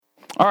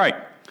All right,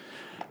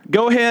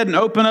 go ahead and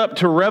open up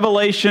to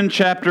Revelation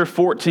chapter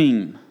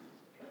 14.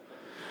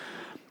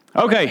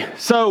 Okay,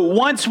 so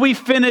once we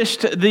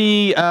finished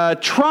the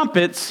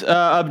trumpets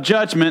of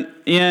judgment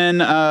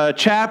in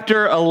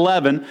chapter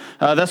 11,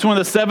 that's when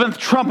the seventh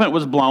trumpet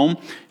was blown.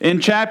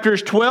 In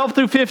chapters 12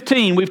 through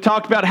 15, we've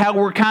talked about how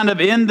we're kind of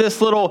in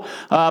this little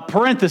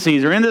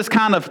parentheses, or in this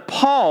kind of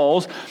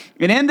pause.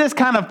 And in this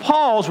kind of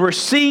pause, we're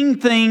seeing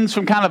things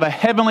from kind of a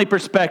heavenly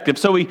perspective.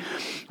 So we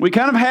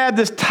kind of had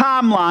this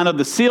timeline of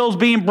the seals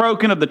being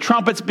broken, of the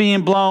trumpets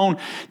being blown,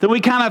 that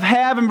we kind of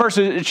have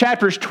in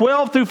chapters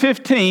 12 through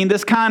 15,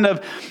 this kind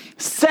of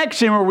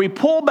section where we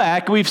pull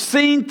back. We've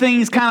seen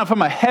things kind of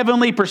from a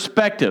heavenly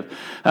perspective.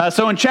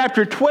 So in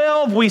chapter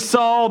 12, we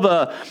saw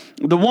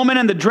the woman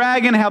and the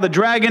dragon, how the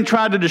dragon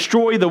tried to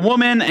destroy the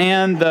woman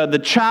and the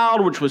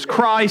child, which was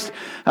Christ.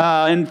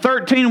 In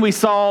 13, we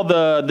saw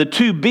the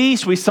two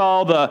beasts. We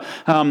saw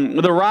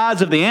the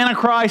rise of the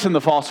Antichrist and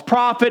the false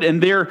prophet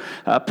and their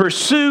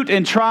pursuit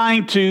and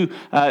trying to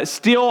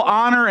steal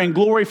honor and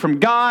glory from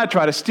God,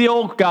 try to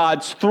steal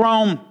God's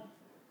throne.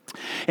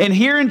 And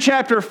here in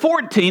chapter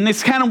 14,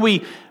 it's kind of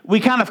we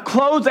kind of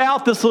close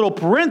out this little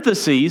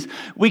parentheses.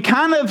 We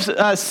kind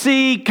of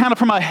see, kind of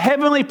from a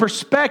heavenly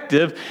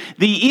perspective,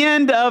 the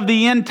end of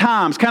the end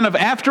times. Kind of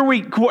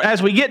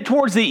as we get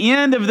towards the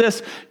end of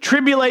this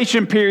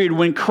tribulation period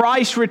when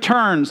Christ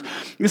returns,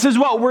 this is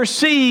what we're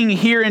seeing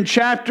here in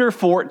chapter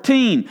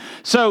 14.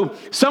 So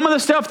some of the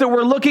stuff that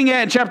we're looking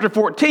at in chapter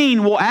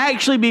 14 will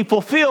actually be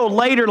fulfilled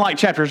later, like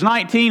chapters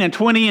 19 and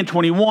 20 and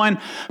 21.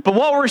 But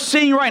what we're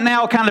seeing right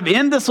now, kind of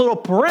in this little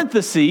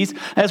parentheses,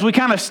 as we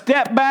kind of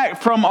step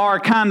back from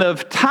our kind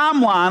of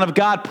timeline of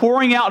God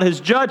pouring out his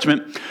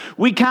judgment,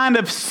 we kind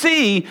of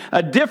see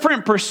a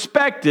different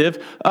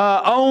perspective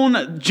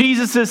on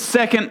Jesus'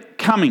 second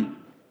coming.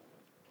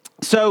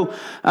 So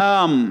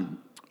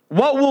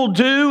what we'll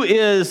do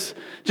is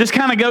just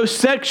kind of go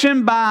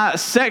section by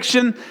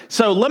section.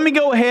 So let me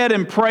go ahead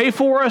and pray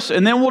for us,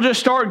 and then we'll just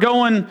start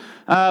going.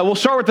 We'll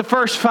start with the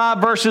first 5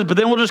 verses, but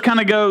then we'll just kind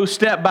of go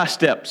step by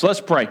step. So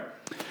let's pray.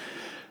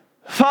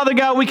 Father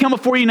God, we come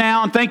before you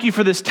now and thank you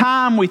for this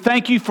time. We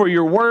thank you for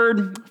your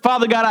word.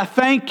 Father God, I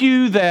thank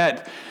you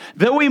that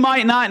though we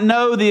might not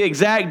know the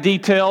exact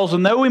details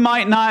and though we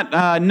might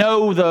not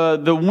know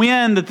the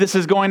when that this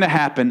is going to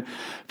happen,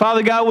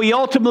 Father God, we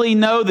ultimately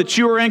know that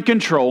you are in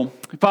control.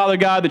 Father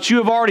God, that you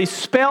have already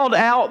spelled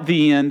out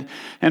the end.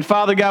 And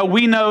Father God,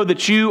 we know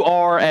that you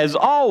are, as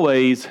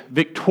always,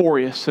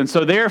 victorious. And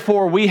so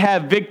therefore, we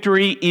have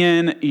victory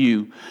in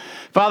you.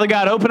 Father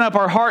God, open up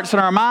our hearts and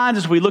our minds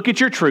as we look at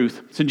your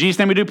truth. It's in Jesus'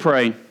 name we do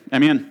pray.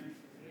 Amen.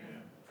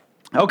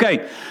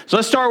 Okay, so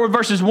let's start with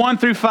verses 1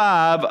 through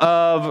 5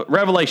 of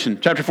Revelation,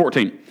 chapter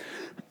 14.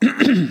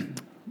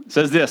 It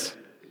says this: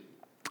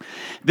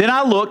 Then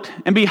I looked,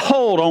 and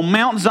behold, on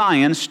Mount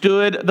Zion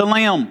stood the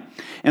Lamb,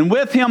 and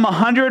with him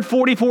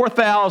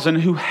 144,000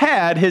 who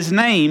had his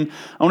name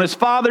on his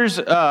father's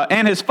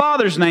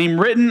name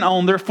written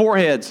on their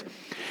foreheads.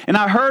 And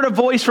I heard a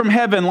voice from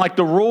heaven like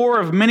the roar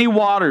of many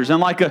waters and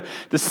like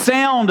the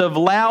sound of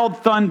loud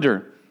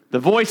thunder. The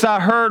voice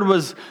I heard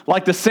was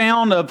like the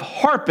sound of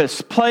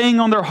harpists playing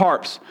on their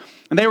harps.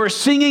 And they were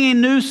singing a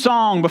new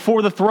song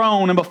before the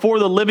throne and before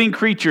the living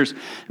creatures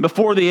and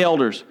before the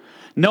elders.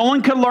 No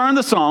one could learn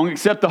the song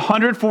except the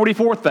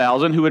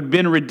 144,000 who had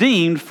been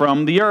redeemed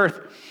from the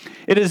earth.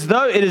 It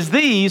is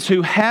these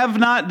who have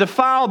not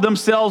defiled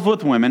themselves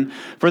with women,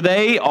 for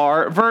they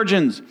are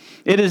virgins.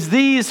 It is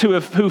these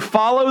who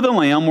follow the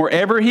Lamb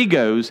wherever he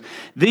goes.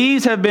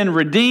 These have been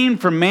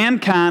redeemed from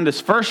mankind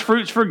as first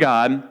fruits for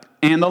God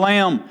and the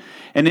Lamb.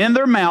 And in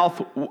their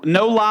mouth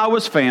no lie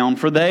was found,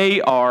 for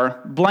they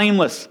are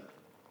blameless.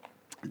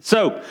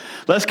 So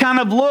let's kind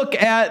of look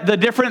at the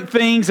different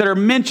things that are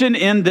mentioned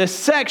in this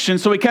section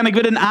so we kind of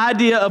get an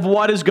idea of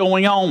what is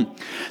going on.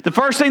 The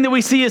first thing that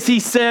we see is he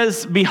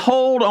says,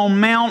 behold,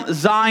 on Mount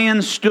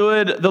Zion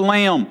stood the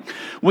Lamb.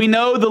 We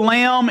know the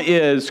Lamb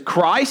is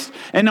Christ,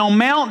 and on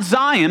Mount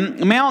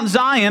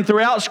Zion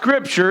throughout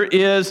Scripture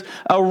is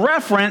a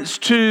reference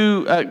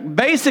to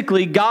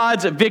basically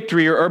God's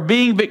victory or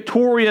being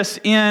victorious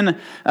in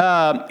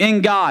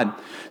God.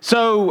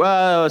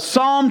 So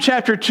Psalm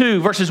chapter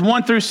 2, verses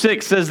 1 through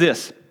 6 says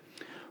this: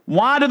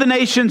 Why do the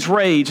nations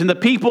rage and the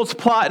peoples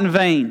plot in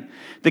vain?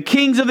 The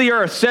kings of the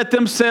earth set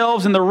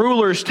themselves and the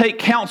rulers take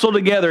counsel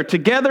together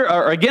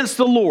against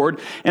the Lord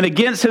and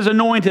against his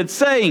anointed,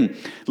 saying,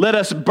 let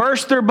us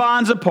burst their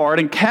bonds apart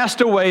and cast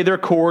away their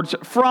cords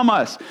from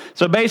us.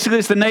 So basically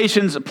it's the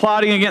nations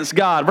plotting against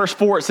God. Verse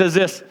 4, it says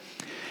this: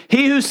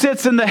 He who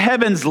sits in the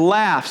heavens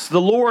laughs.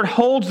 The Lord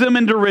holds them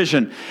in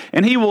derision,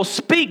 and he will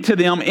speak to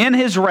them in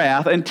his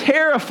wrath and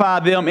terrify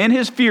them in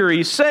his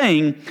fury,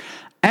 saying,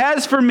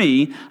 as for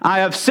me, I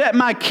have set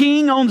my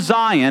king on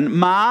Zion,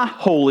 my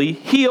holy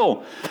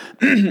hill.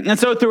 And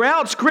so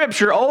throughout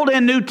Scripture, Old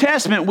and New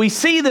Testament, we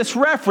see this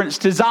reference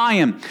to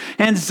Zion.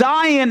 And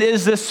Zion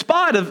is the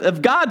spot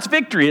of God's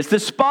victory. It's the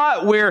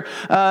spot where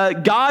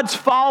God's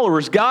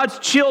followers, God's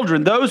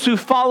children, those who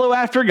follow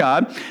after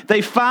God,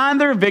 they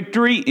find their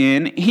victory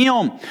in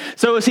Him.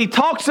 So as he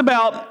talks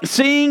about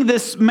seeing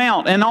this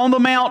mount, and on the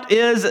mount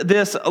is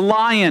this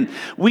lion,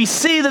 we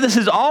see that this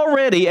is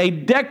already a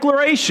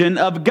declaration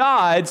of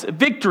God's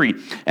victory.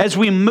 As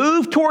we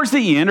move towards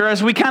the end, or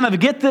as we kind of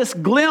get this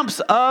glimpse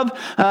of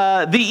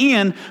the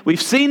end,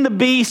 we've seen the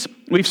beast,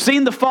 we've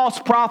seen the false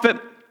prophet,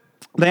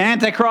 the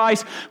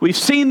Antichrist. We've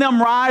seen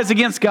them rise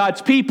against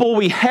God's people.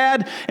 We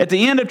had at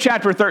the end of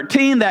chapter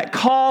 13 that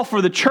call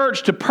for the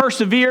church to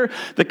persevere,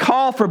 the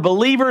call for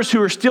believers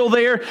who are still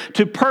there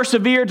to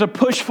persevere, to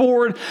push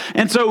forward.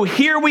 And so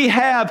here we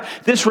have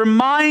this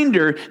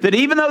reminder that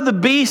even though the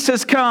beast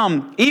has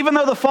come, even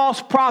though the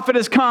false prophet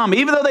has come,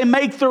 even though they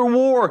make their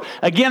war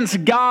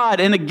against God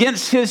and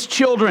against His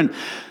children,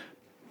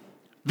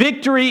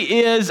 victory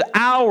is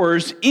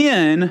ours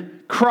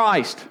in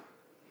Christ.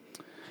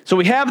 So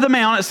we have the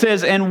mount, it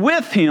says, and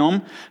with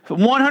him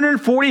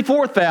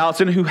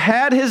 144,000 who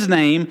had his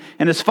name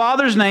and his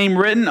father's name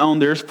written on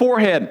their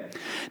forehead.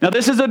 Now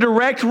this is a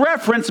direct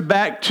reference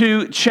back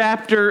to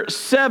chapter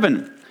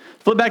 7.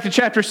 Flip back to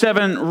chapter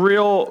 7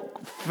 real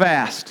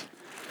fast.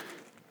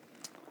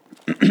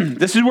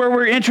 This is where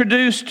we're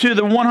introduced to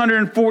the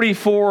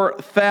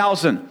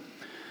 144,000.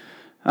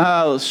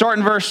 Start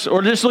in verse,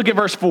 or just look at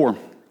verse 4.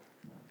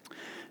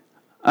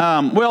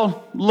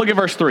 Look at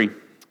verse 3.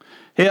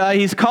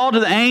 He's called to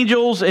the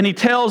angels, and he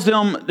tells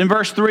them in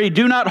verse 3,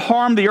 do not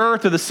harm the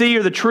earth or the sea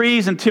or the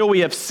trees until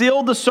we have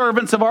sealed the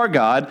servants of our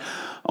God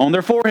on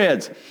their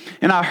foreheads.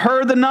 And I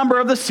heard the number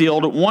of the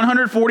sealed,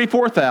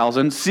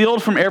 144,000,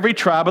 sealed from every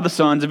tribe of the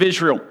sons of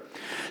Israel.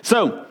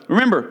 So,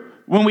 remember,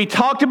 when we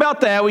talked about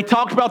that, we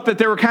talked about that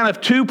there were kind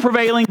of two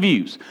prevailing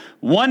views.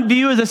 One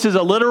view is this is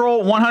a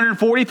literal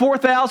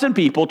 144,000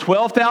 people,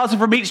 12,000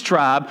 from each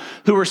tribe,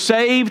 who were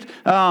saved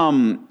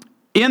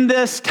in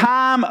this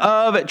time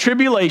of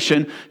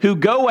tribulation, who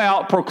go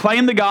out,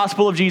 proclaim the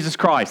gospel of Jesus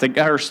Christ.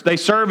 They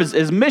serve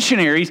as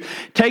missionaries,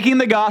 taking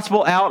the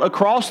gospel out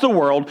across the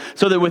world,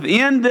 so that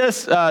within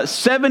this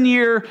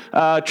 7-year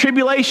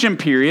tribulation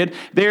period,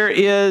 there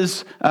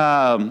is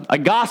a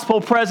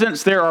gospel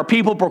presence, there are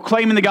people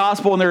proclaiming the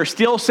gospel, and there are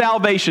still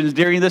salvations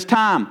during this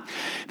time.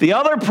 The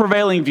other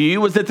prevailing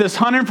view was that this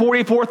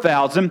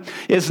 144,000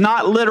 is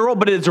not literal,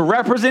 but it's a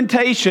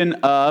representation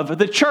of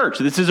the church.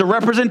 This is a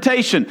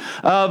representation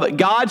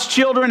of God's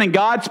children and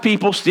God's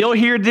people still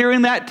here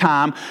during that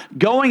time,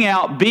 going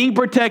out, being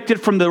protected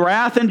from the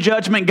wrath and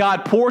judgment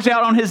God pours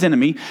out on His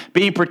enemy,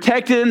 being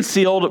protected and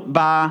sealed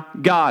by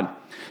God.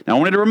 Now, I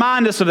wanted to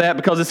remind us of that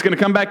because it's going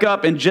to come back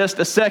up in just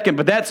a second,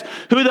 but that's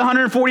who the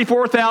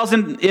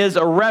 144,000 is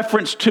a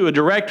reference to, a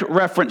direct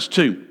reference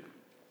to.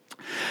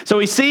 So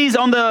he sees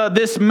on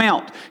this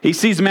mount, he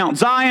sees Mount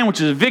Zion,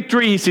 which is a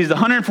victory. He sees the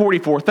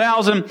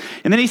 144,000,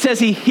 and then he says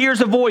he hears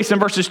a voice in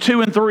verses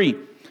 2 and 3.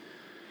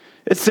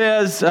 It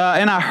says,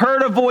 and I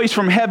heard a voice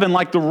from heaven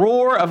like the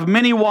roar of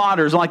many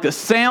waters, like the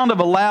sound of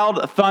a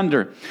loud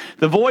thunder.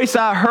 The voice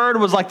I heard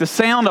was like the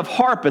sound of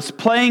harpists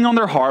playing on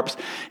their harps,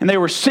 and they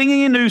were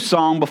singing a new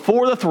song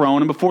before the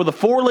throne and before the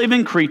 4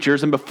 living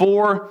creatures and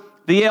before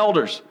the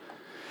elders.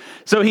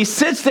 So he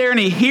sits there and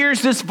he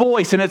hears this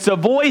voice, and it's a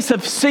voice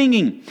of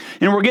singing.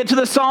 And we'll get to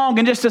the song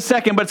in just a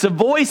second, but it's a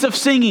voice of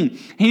singing.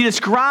 He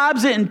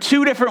describes it in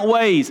 2 different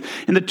ways.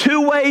 And the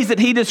 2 ways that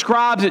he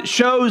describes it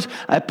shows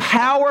a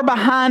power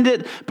behind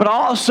it, but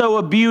also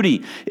a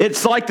beauty.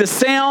 It's like the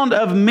sound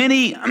of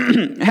many,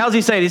 how's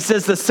he say it? He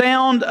says the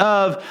sound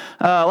of,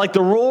 like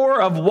the roar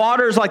of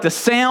waters, like the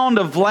sound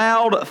of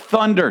loud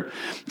thunder.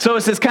 So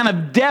it's this kind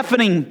of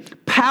deafening,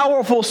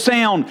 powerful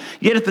sound.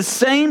 Yet at the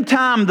same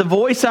time, the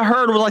voice I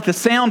heard was like the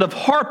sound of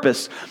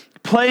harpists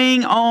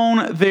playing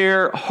on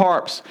their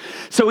harps.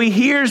 So he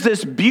hears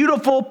this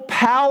beautiful,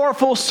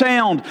 powerful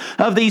sound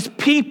of these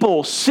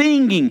people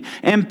singing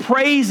and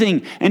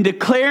praising and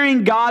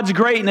declaring God's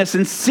greatness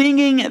and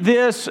singing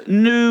this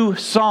new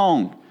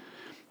song.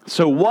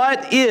 So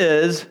what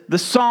is the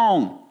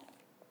song?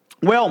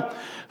 Well,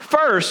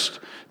 first,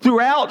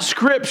 throughout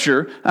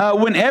Scripture,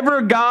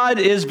 whenever God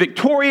is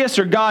victorious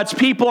or God's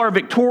people are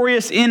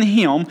victorious in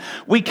Him,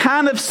 we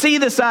kind of see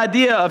this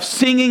idea of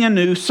singing a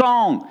new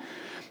song.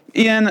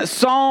 In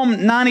Psalm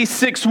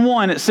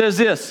 96:1, it says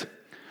this,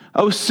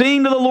 "Oh,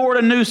 sing to the Lord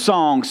a new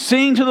song.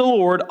 Sing to the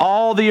Lord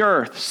all the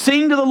earth.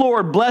 Sing to the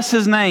Lord, bless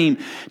His name.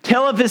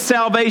 Tell of His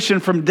salvation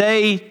from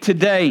day to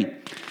day."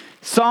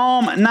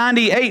 Psalm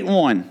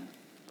 98:1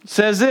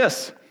 says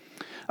this,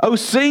 "Oh,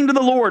 sing to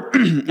the Lord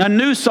a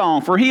new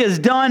song, for He has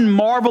done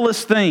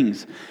marvelous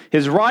things.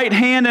 His right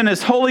hand and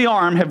His holy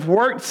arm have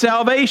worked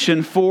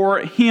salvation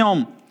for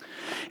Him."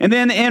 And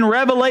then in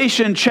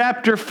Revelation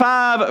chapter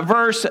 5,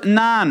 verse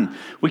 9,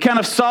 we kind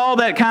of saw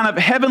that kind of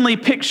heavenly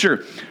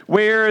picture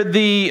where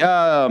the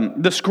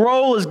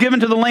scroll is given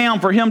to the Lamb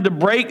for Him to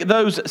break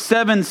those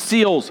 7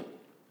 seals.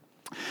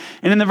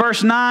 And in the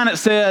verse 9 it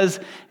says,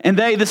 and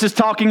this is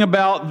talking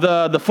about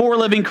the four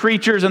living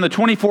creatures and the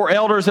 24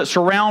 elders that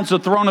surrounds the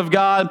throne of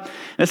God.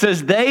 And it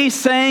says, they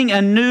sang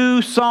a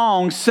new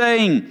song,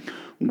 saying,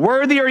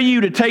 worthy are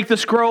you to take the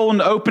scroll and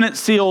to open its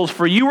seals,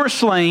 for you were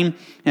slain,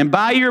 and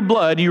by your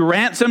blood you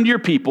ransomed your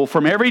people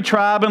from every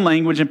tribe and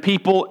language and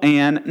people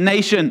and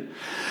nation.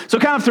 So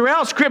kind of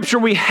throughout Scripture,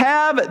 we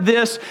have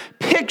this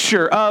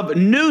picture of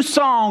new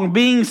song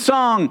being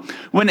sung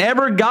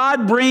whenever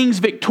God brings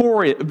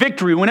victory,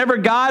 whenever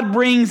God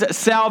brings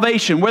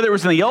salvation, whether it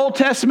was in the Old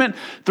Testament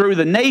through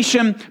the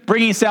nation,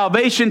 bringing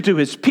salvation to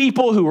his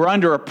people who were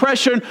under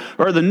oppression,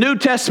 or the New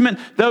Testament,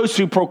 those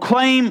who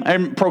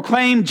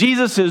proclaim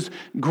Jesus'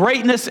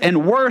 greatness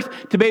and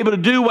worth to be able to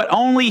do what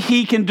only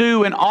he can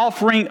do in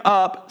offering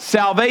up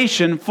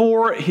salvation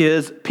for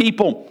his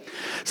people.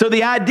 So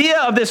the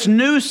idea of this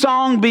new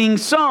song being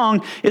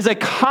sung is a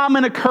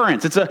common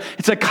occurrence.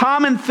 It's a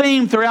common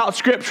theme throughout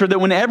Scripture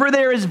that whenever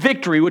there is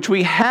victory, which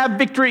we have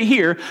victory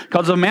here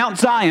because of Mount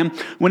Zion,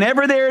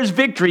 whenever there is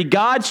victory,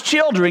 God's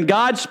children,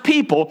 God's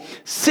people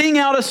sing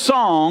out a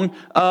song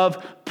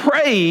of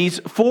praise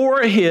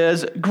for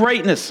his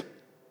greatness.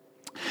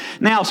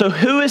 Now, so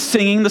who is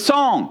singing the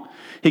song?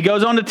 He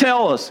goes on to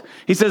tell us.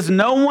 He says,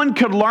 no one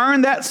could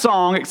learn that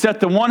song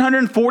except the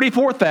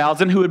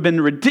 144,000 who had been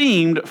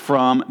redeemed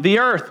from the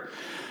earth.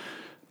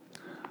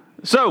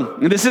 So,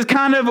 this is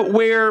kind of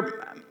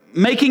where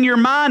making your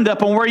mind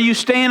up on where you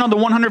stand on the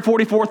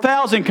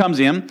 144,000 comes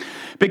in.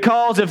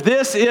 Because if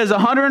this is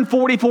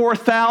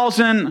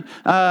 144,000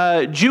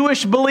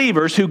 Jewish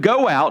believers who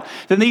go out,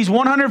 then these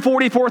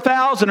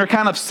 144,000 are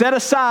kind of set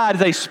aside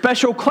as a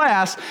special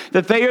class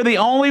that they are the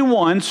only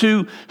ones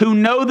who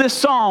know this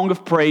song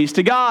of praise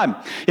to God.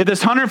 If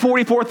this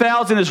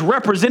 144,000 is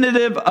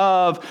representative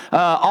of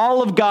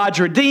all of God's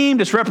redeemed,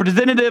 it's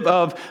representative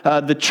of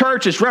the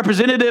church, it's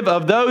representative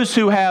of those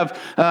who have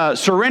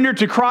surrendered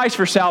to Christ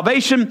for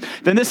salvation,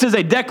 then this is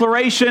a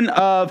declaration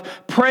of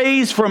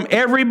praise from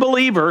every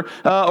believer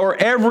or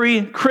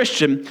every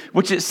Christian,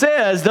 which it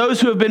says those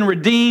who have been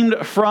redeemed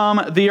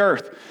from the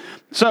earth.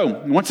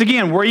 So, once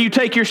again, where you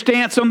take your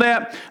stance on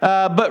that,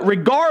 but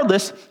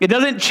regardless, it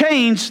doesn't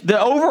change the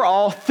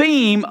overall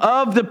theme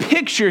of the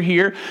picture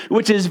here,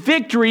 which is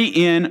victory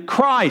in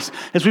Christ.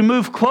 As we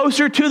move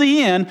closer to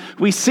the end,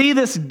 we see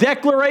this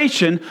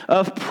declaration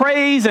of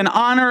praise and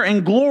honor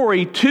and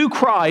glory to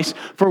Christ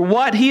for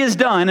what he has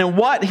done and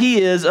what he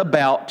is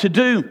about to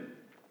do.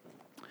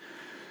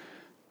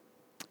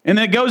 And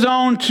then it goes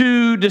on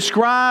to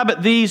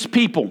describe these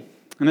people.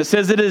 And it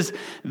says, it is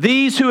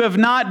these who have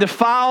not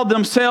defiled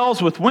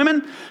themselves with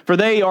women, for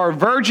they are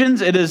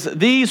virgins. It is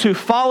these who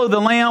follow the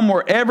Lamb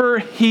wherever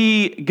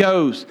he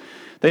goes.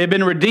 They have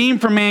been redeemed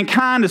from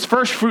mankind as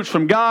first fruits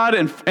from God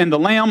and the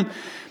Lamb.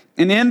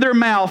 And in their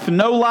mouth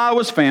no lie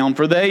was found,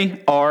 for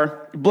they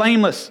are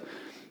blameless.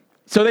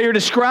 So they are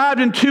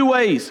described in two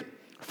ways.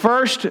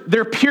 First,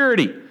 their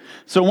purity.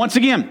 So once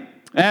again,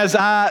 as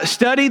I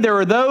studied, there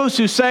are those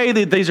who say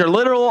that these are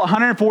literal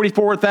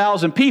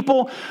 144,000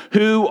 people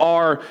who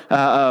are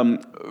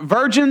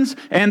virgins,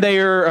 and they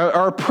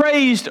are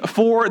praised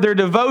for their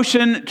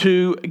devotion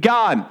to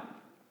God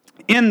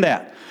in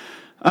that.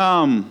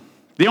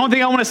 The only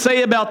thing I want to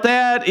say about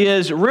that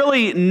is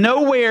really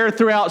nowhere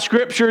throughout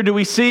Scripture do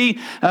we see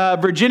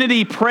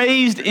virginity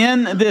praised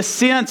in this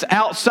sense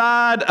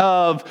outside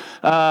of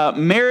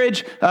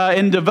marriage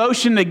and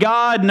devotion to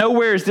God.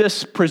 Nowhere is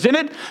this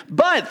presented.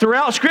 But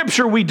throughout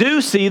Scripture, we do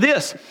see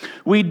this.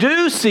 We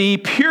do see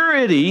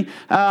purity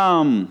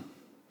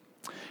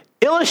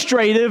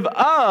illustrative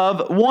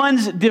of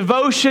one's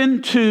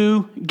devotion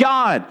to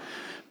God.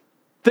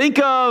 Think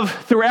of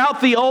throughout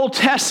the Old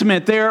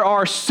Testament, there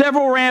are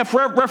several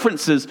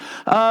references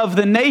of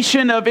the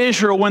nation of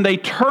Israel when they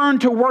turned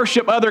to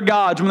worship other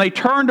gods, when they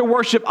turned to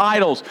worship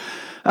idols.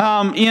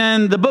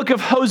 In the book of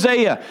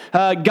Hosea,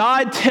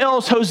 God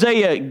tells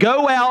Hosea,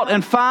 go out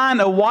and find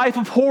a wife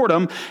of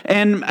whoredom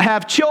and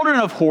have children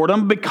of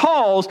whoredom,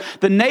 because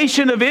the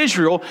nation of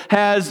Israel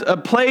has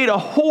played a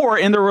whore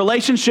in their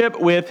relationship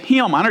with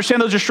him. I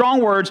understand those are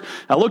strong words.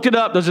 I looked it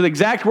up. Those are the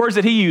exact words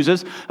that he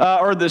uses,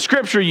 or the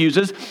Scripture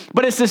uses.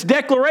 But it's this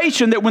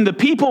declaration that when the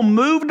people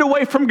moved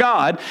away from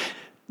God,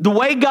 the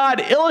way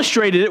God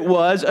illustrated it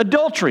was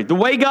adultery. The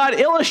way God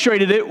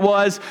illustrated it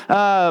was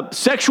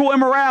sexual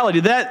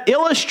immorality. That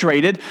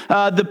illustrated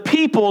the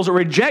people's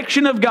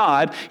rejection of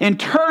God and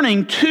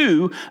turning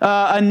to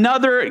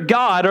another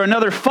god or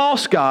another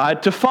false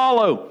god to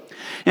follow.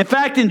 In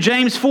fact, in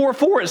James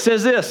 4:4, it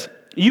says this,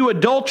 you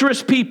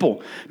adulterous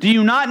people, do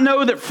you not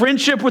know that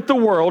friendship with the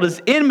world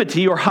is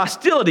enmity or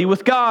hostility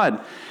with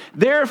God?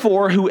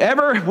 Therefore,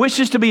 whoever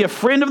wishes to be a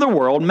friend of the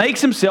world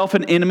makes himself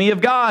an enemy of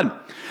God.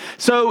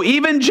 So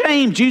even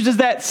James uses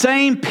that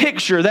same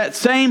picture, that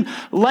same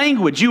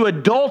language. You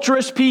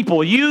adulterous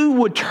people, you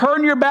would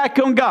turn your back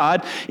on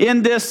God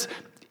in this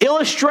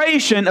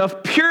illustration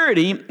of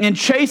purity in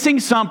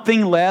chasing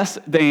something less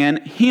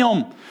than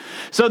him.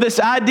 So this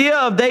idea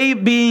of they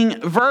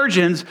being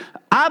virgins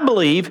I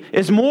believe,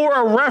 is more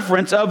a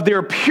reference of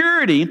their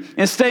purity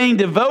and staying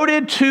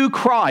devoted to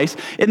Christ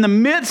in the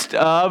midst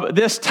of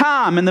this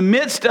time, in the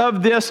midst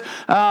of this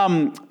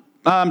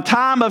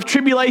time of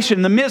tribulation,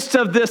 in the midst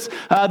of this,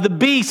 the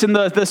beast and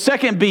the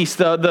second beast,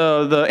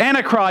 the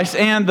Antichrist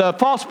and the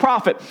false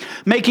prophet,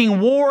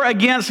 making war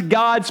against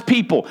God's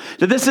people.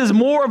 That this is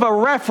more of a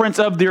reference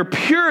of their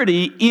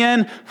purity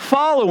in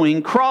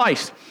following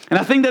Christ. And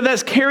I think that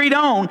that's carried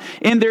on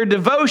in their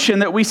devotion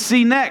that we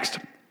see next.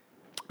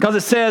 Because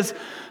it says,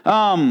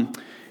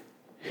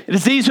 it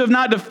is these who have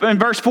not, in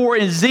verse 4,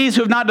 it is these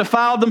who have not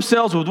defiled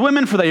themselves with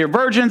women, for they are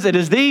virgins. It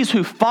is these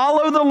who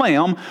follow the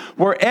Lamb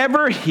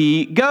wherever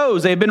he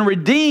goes. They have been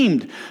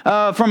redeemed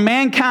from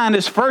mankind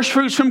as first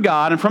fruits from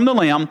God and from the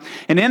Lamb.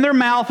 And in their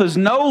mouth is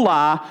no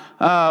lie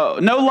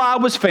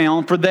was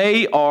found, for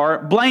they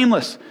are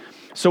blameless.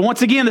 So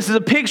once again, this is a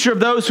picture of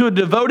those who have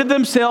devoted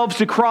themselves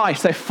to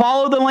Christ. They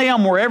follow the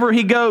Lamb wherever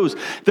he goes.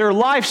 Their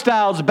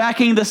lifestyles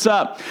backing this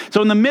up.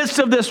 So in the midst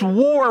of this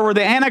war where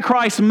the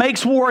Antichrist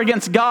makes war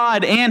against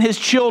God and his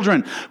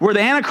children, where the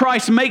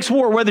Antichrist makes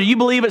war, whether you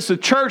believe it's the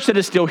church that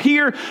is still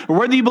here, or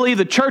whether you believe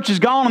the church is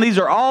gone, and these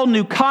are all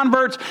new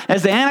converts,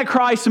 as the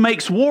Antichrist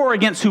makes war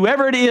against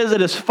whoever it is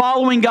that is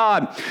following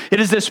God, it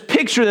is this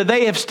picture that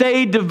they have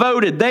stayed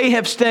devoted. They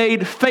have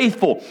stayed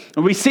faithful.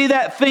 And we see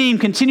that theme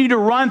continue to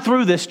run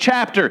through this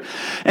chapter.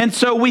 And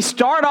so we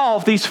start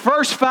off these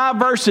first 5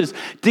 verses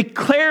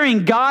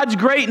declaring God's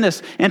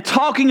greatness and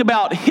talking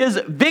about his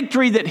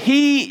victory that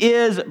he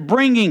is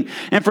bringing.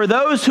 And for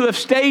those who have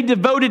stayed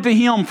devoted to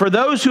him, for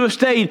those who have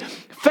stayed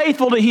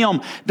faithful to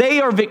him, they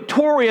are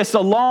victorious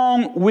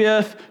along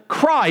with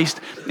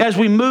Christ as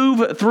we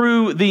move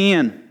through the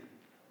end.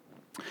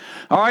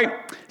 All right,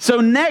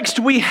 so next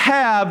we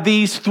have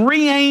these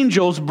 3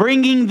 angels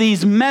bringing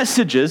these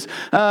messages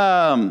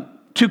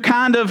to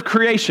kind of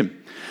creation.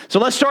 So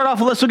let's start off,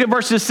 let's look at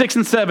verses 6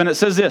 and 7. It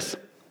says this. It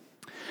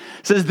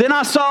says, "Then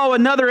I saw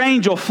another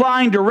angel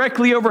flying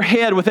directly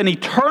overhead with an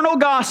eternal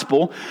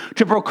gospel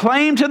to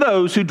proclaim to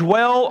those who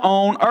dwell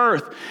on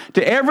earth,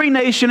 to every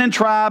nation and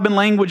tribe and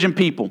language and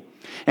people.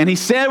 And he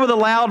said with a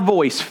loud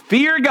voice,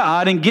 'Fear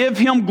God and give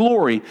him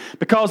glory,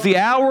 because the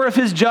hour of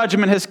his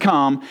judgment has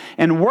come,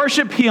 and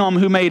worship him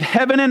who made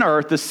heaven and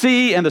earth, the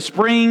sea and the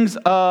springs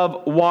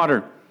of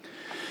water.'"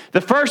 The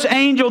first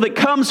angel that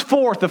comes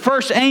forth, the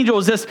first angel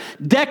is this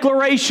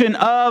declaration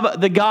of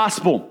the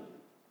gospel.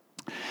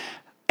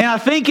 And I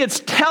think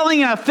it's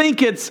telling, and I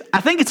think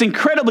it's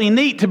incredibly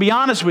neat, to be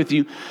honest with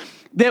you,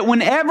 that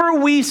whenever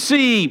we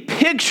see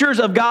pictures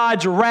of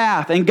God's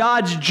wrath and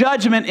God's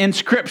judgment in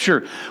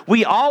Scripture,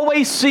 we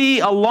always see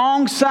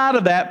alongside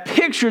of that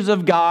pictures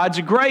of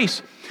God's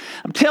grace.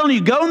 I'm telling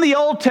you, go in the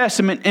Old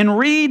Testament and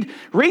read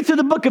through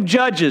the book of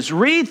Judges,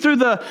 read through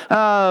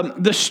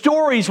the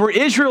stories where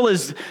Israel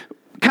is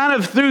kind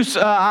of through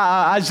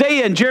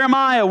Isaiah and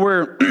Jeremiah,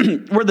 where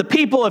the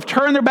people have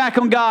turned their back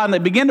on God and they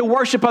begin to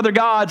worship other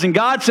gods. And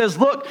God says,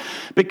 look,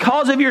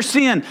 because of your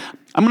sin,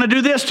 I'm going to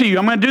do this to you.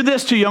 I'm going to do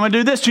this to you. I'm going to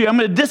do this to you. I'm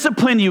going to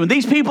discipline you. And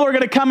these people are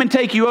going to come and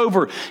take you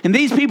over. And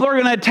these people are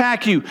going to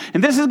attack you.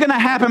 And this is going to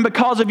happen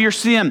because of your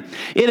sin.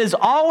 It is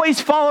always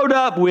followed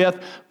up with,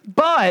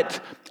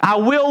 but I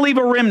will leave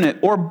a remnant,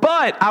 or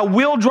but I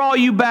will draw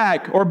you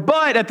back, or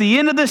but at the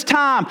end of this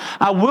time,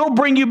 I will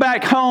bring you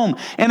back home.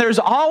 And there's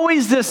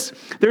always this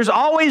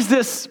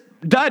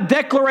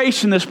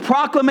declaration, this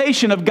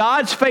proclamation of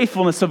God's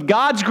faithfulness, of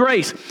God's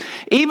grace.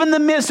 Even in the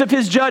midst of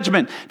his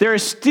judgment, there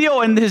is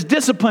still, in his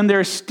discipline,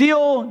 there is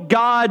still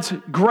God's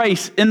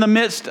grace in the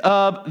midst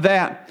of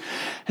that.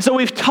 So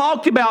we've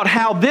talked about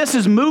how this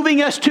is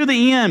moving us to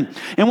the end.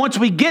 And once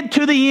we get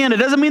to the end, it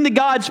doesn't mean that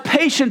God's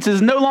patience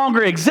is no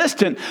longer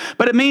existent,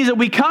 but it means that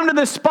we come to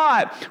this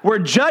spot where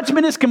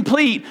judgment is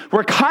complete,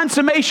 where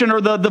consummation or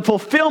the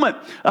fulfillment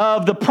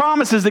of the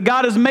promises that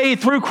God has made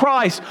through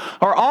Christ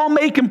are all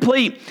made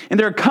complete. And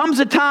there comes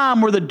a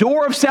time where the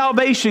door of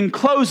salvation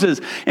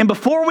closes. And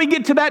before we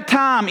get to that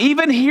time,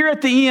 even here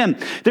at the end,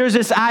 there's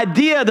this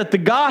idea that the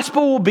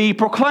gospel will be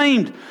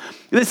proclaimed.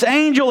 This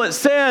angel, it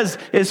says,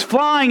 is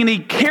flying, and he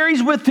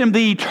carries with him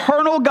the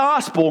eternal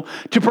gospel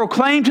to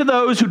proclaim to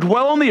those who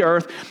dwell on the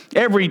earth,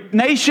 every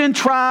nation,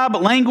 tribe,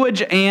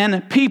 language,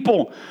 and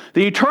people.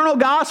 The eternal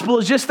gospel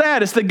is just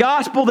that. It's the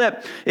gospel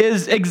that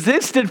is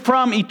existed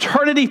from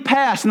eternity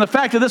past, and the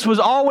fact that this was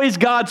always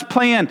God's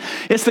plan.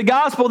 It's the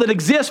gospel that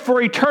exists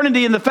for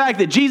eternity, and the fact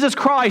that Jesus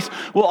Christ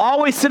will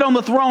always sit on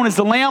the throne as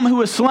the Lamb who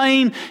was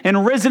slain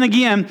and risen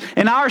again.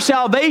 And our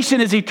salvation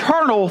is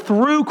eternal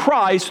through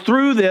Christ,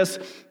 through this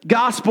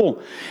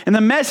gospel. And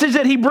the message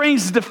that he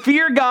brings is to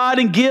fear God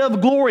and give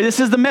glory. This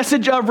is the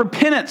message of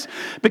repentance,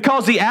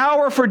 because the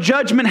hour for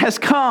judgment has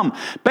come.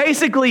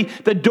 Basically,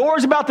 the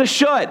door's about to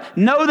shut.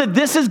 Know that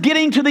this is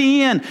getting to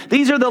the end.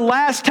 These are the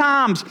last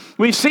times.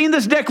 We've seen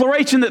this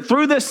declaration that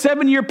through this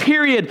 7-year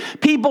period,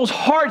 people's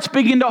hearts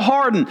begin to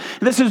harden.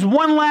 This is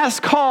one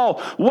last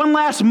call, one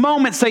last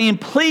moment saying,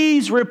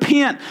 please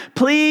repent,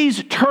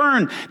 please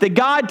turn. That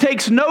God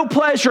takes no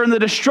pleasure in the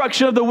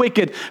destruction of the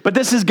wicked, but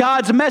this is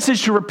God's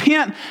message to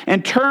repent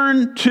and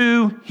turn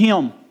to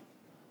him.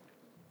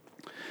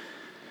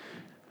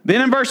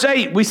 Then in verse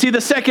 8, we see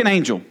the second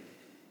angel.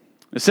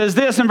 It says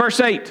this in verse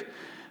 8,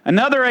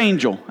 another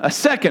angel, a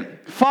second,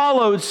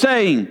 followed,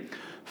 saying,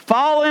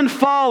 Fallen,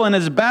 fallen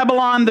is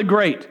Babylon the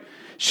Great.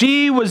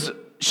 She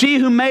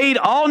who made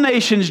all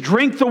nations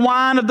drink the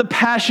wine of the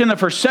passion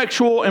of her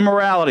sexual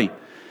immorality.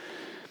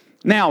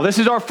 Now, this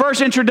is our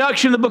first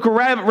introduction in the book of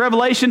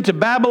Revelation to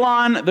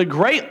Babylon the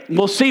Great.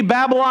 We'll see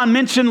Babylon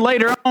mentioned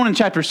later on in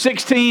chapter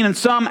 16 and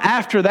some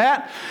after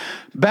that.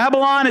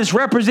 Babylon is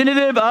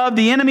representative of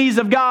the enemies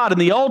of God. In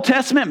the Old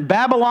Testament,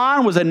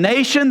 Babylon was a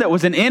nation that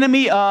was an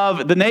enemy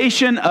of the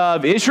nation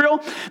of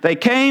Israel. They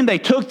came, they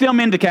took them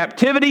into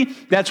captivity.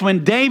 That's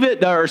when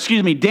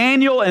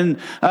Daniel and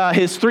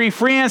his three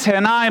friends,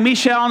 Hananiah,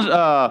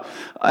 Mishael,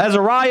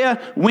 Azariah,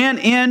 went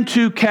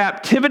into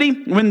captivity.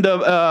 When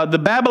the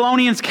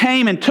Babylonians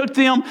came and took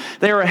them,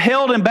 they were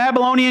held in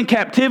Babylonian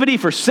captivity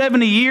for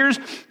 70 years,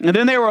 and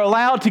then they were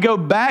allowed to go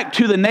back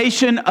to the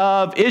nation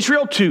of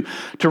Israel to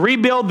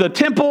rebuild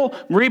the temple,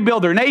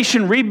 rebuild their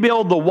nation,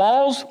 rebuild the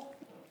walls.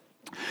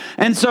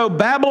 And so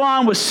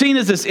Babylon was seen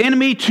as this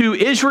enemy to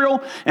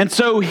Israel. And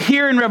so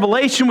here in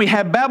Revelation, we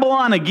have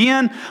Babylon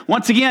again.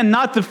 Once again,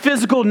 not the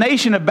physical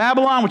nation of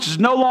Babylon, which is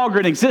no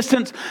longer in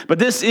existence, but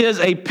this is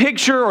a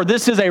picture, or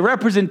this is a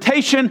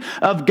representation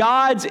of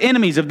God's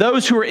enemies, of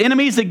those who are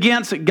enemies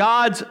against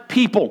God's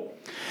people.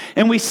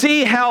 And we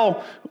see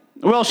how,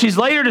 well, she's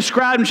later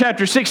described in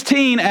chapter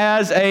 16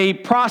 as a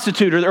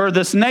prostitute, or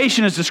this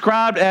nation is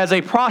described as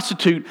a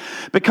prostitute,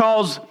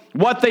 because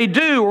what they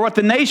do, or what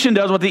the nation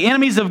does, what the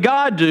enemies of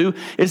God do,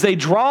 is they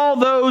strive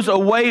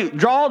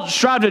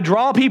to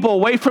draw people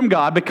away from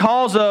God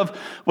because of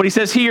what he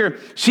says here,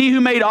 she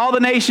who made all the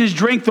nations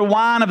drink the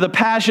wine of the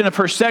passion of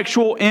her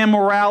sexual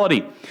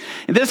immorality.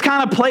 And this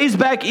kind of plays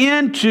back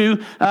into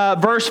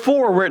verse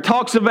 4, where it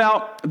talks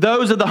about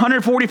those of the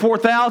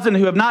 144,000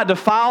 who have not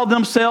defiled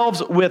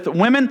themselves with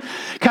women.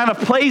 Kind of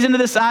plays into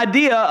this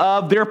idea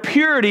of their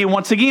purity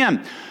once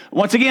again.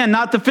 Once again,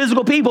 not the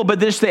physical people, but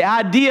this the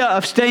idea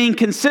of staying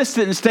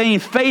consistent and staying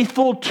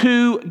faithful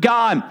to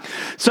God.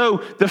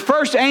 So the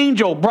first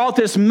angel brought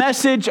this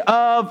message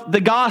of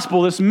the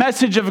gospel, this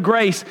message of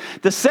grace.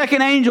 The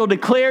second angel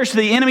declares to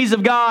the enemies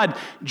of God,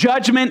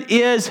 judgment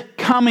is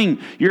coming.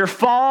 Your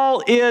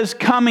fall is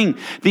coming.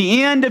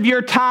 The end of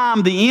your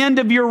time, the end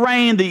of your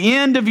reign, the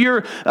end of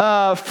your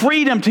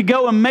freedom to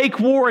go and make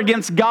war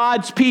against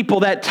God's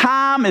people. That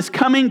time is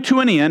coming to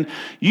an end.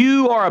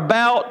 You are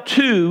about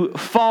to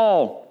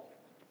fall.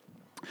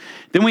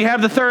 Then we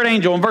have the third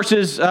angel in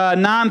verses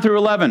 9 through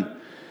 11. It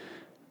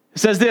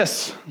says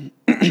this,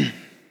 And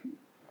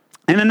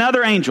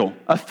another angel,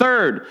 a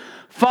third,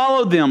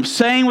 followed them,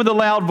 saying with a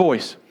loud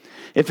voice,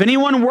 If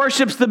anyone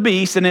worships the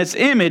beast and its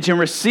image and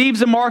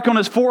receives a mark on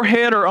his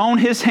forehead or on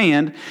his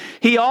hand,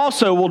 he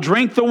also will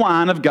drink the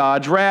wine of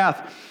God's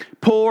wrath,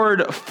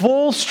 poured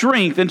full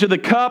strength into the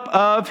cup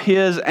of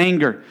his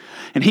anger.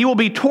 And he will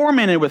be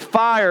tormented with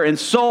fire and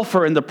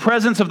sulfur in the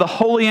presence of the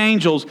holy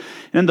angels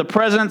and in the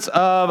presence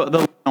of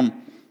the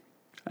Lamb.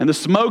 And the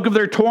smoke of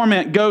their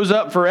torment goes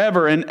up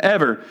forever and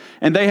ever,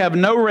 and they have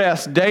no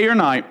rest day or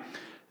night.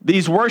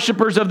 These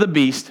worshipers of the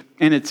beast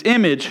and its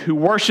image who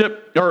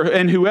worship,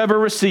 and whoever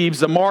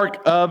receives the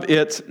mark of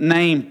its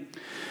name.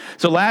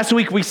 So last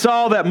week we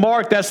saw that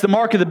mark, that's the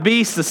mark of the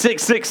beast, the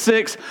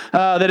 666,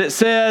 that it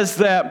says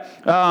that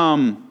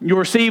you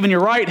receive in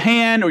your right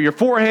hand or your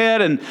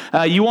forehead, and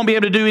you won't be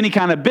able to do any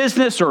kind of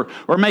business or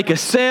make a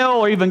sale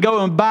or even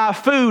go and buy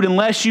food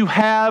unless you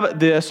have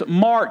this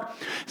mark.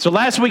 So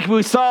last week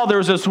we saw there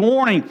was this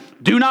warning,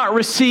 do not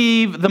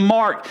receive the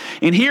mark.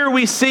 And here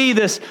we see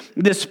this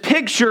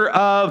picture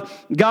of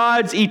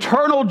God's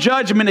eternal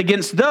judgment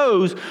against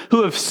those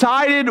who have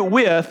sided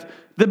with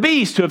the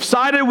beast, who have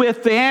sided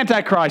with the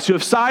Antichrist, who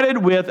have sided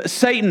with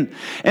Satan.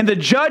 And the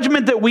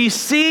judgment that we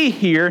see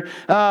here,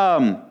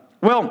 let's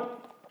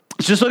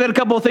just look at a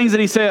couple of things that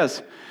he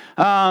says.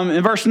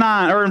 In verse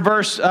 9, or in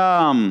verse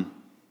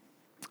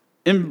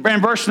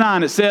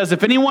 9, it says,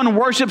 If anyone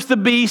worships the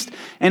beast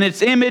and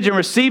its image and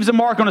receives a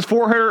mark on his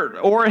forehead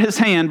or his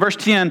hand, verse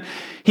 10,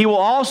 he will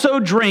also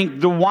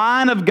drink the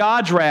wine of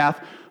God's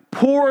wrath,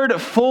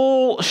 poured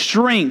full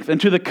strength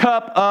into the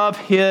cup of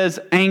his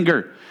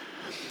anger.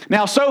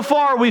 Now, so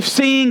far, we've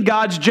seen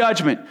God's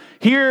judgment.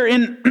 Here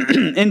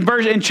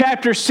in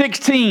chapter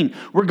 16,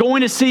 we're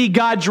going to see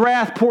God's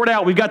wrath poured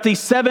out. We've got these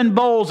 7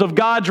 bowls of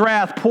God's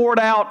wrath poured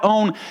out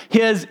on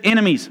his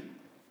enemies.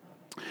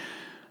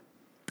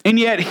 And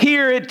yet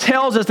here it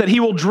tells us that he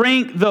will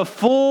drink the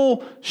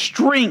full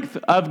strength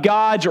of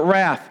God's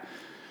wrath.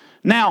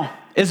 Now,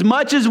 as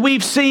much as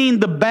we've seen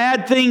the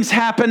bad things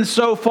happen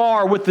so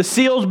far, with the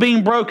seals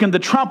being broken, the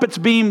trumpets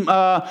being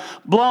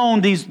blown,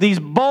 these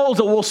bowls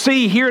that we'll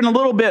see here in a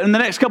little bit in the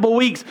next couple of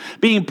weeks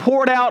being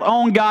poured out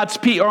on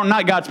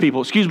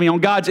on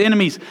God's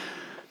enemies,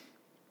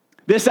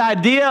 This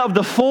idea of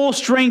the full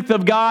strength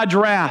of God's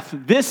wrath.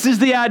 This is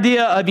the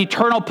idea of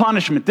eternal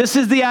punishment. This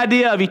is the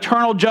idea of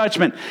eternal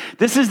judgment.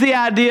 This is the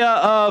idea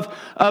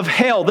of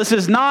hell. This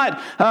is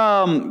not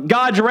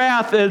God's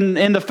wrath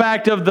in the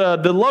fact of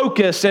the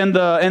locusts and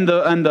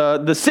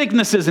the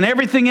sicknesses and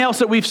everything else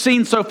that we've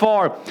seen so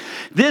far.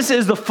 This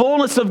is the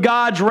fullness of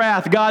God's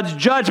wrath, God's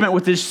judgment,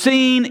 which is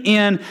seen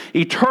in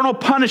eternal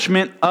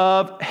punishment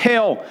of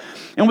hell.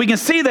 And we can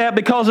see that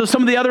because of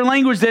some of the other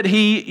language that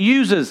he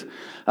uses.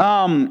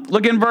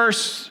 Look in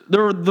rest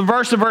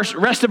of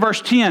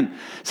verse 10. It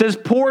says,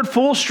 poured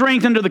full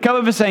strength into the cup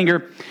of his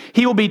anger.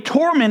 He will be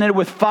tormented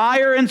with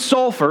fire and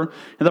sulfur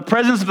in the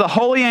presence of the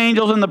holy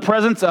angels and the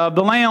presence of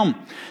the Lamb.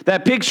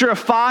 That picture of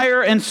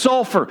fire and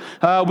sulfur.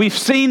 We've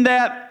seen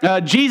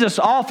that Jesus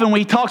often, when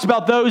he talks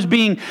about those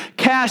being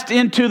cast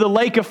into the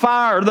lake of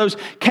fire, or those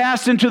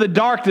cast into the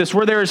darkness,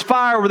 where there is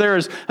fire, where there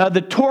is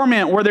the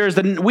torment, where there is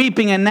the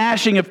weeping and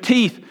gnashing of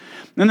teeth.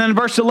 And then in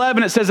verse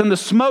 11 it says, and the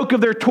smoke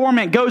of their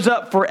torment goes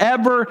up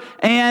forever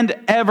and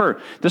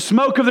ever. The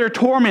smoke of their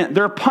torment,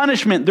 their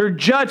punishment, their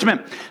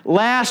judgment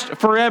lasts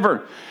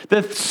forever.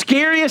 The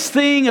scariest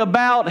thing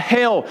about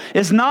hell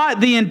is not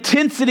the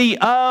intensity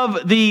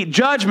of the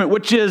judgment,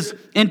 which is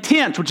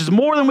intense, which is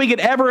more than we could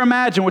ever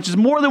imagine, which is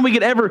more than we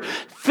could ever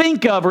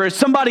think of or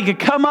somebody could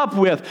come up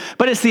with.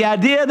 But it's the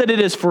idea that it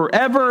is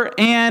forever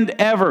and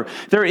ever.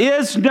 There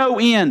is no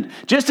end.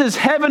 Just as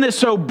heaven is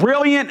so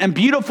brilliant and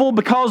beautiful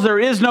because there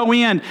is no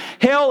end,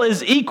 hell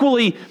is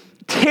equally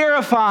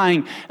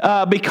terrifying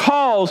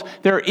because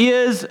there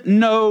is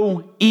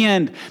no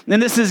end.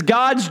 And this is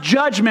God's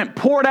judgment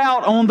poured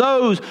out on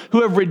those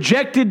who have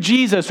rejected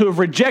Jesus, who have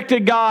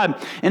rejected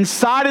God, and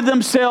sided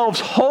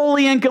themselves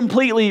wholly and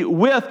completely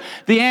with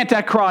the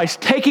Antichrist,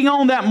 taking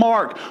on that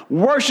mark,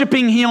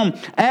 worshiping him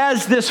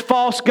as this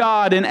false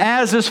God and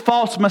as this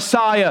false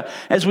Messiah,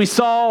 as we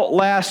saw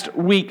last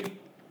week.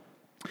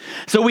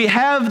 So we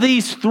have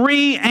these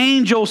three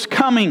angels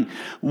coming,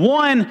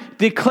 one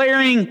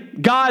declaring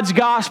God's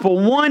gospel,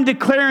 one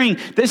declaring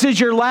this is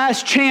your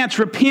last chance,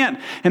 repent,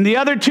 and the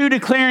other two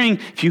declaring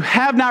if you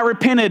have not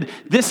repented,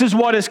 this is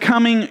what is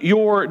coming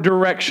your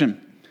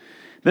direction.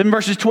 Then in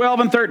verses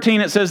 12 and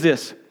 13 it says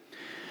this,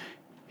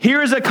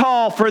 here is a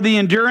call for the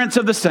endurance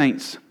of the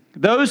saints,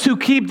 those who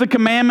keep the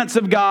commandments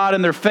of God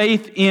and their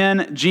faith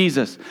in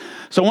Jesus.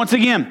 So once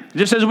again,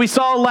 just as we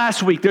saw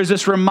last week, there's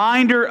this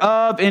reminder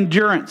of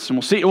endurance.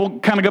 And we'll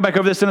kind of go back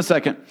over this in a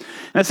second.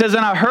 And it says,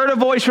 and I heard a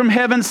voice from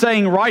heaven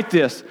saying, write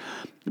this,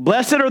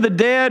 blessed are the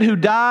dead who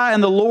die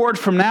in the Lord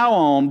from now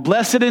on.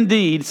 Blessed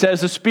indeed,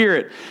 says the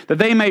Spirit, that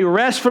they may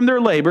rest from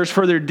their labors,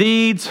 for their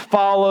deeds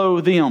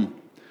follow them.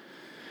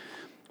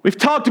 We've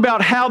talked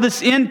about how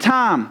this end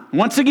time,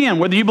 once again,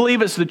 whether you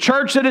believe it's the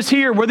church that is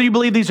here, whether you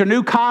believe these are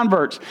new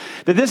converts,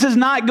 that this is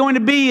not going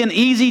to be an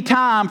easy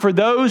time for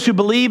those who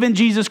believe in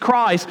Jesus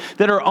Christ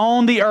that are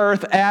on the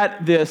earth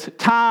at this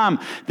time.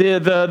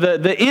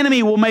 The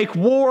enemy will make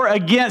war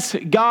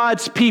against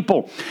God's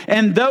people.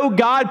 And though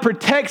God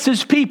protects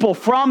his people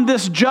from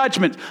this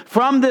judgment,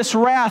 from this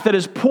wrath that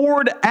is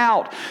poured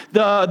out,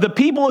 the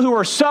people who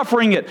are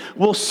suffering it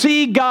will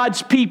see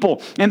God's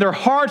people, and their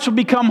hearts will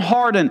become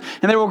hardened,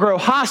 and they will grow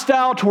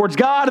hostile towards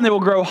God, and they will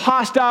grow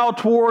hostile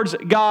towards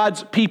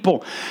God's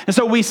people. And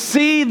so we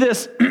see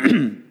this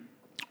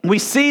we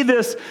see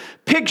this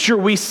picture.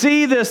 We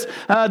see this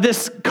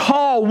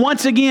call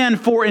once again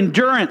for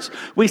endurance.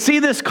 We see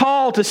this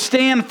call to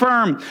stand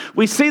firm.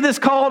 We see this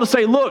call to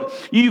say, look,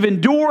 you've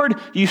endured,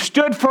 you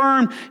stood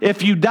firm.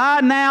 If you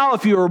die now,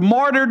 if you are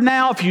martyred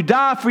now, if you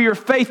die for your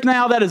faith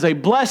now, that is a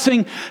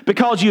blessing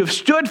because you have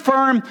stood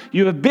firm,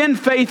 you have been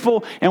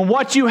faithful, and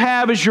what you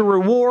have is your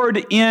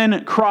reward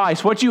in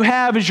Christ. What you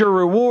have is your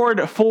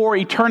reward for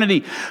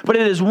eternity. But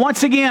it is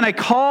once again a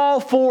call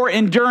for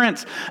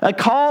endurance, a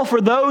call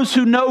for those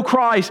who know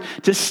Christ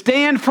to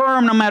stand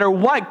firm no matter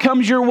what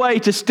comes your way,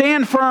 to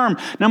stand firm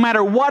no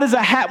matter what is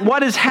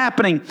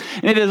happening.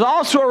 And it is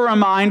also a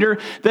reminder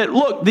that,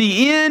 look,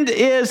 the end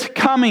is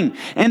coming,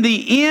 and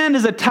the end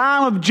is a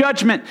time of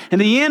judgment, and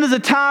the end is a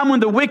time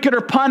when the wicked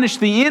are punished.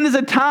 The end is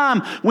a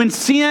time when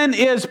sin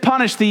is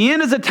punished. The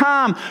end is a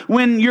time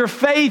when your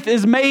faith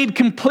is made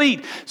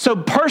complete. So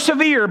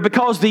persevere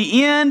because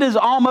the end is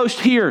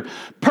almost here.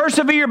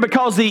 Persevere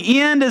because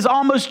the end is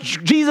almost,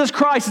 Jesus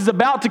Christ is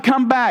about to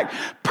come back.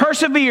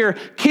 Persevere,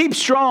 keep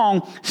strong,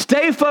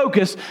 stay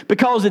focused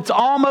because it's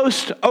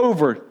almost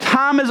over.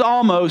 Time is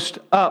almost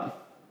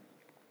up.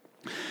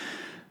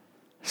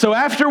 So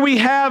after we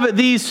have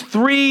these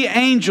three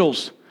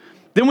angels,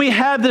 then we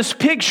have this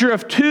picture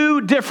of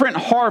two different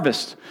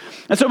harvests.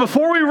 And so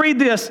before we read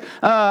this,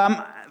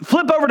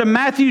 flip over to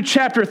Matthew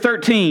chapter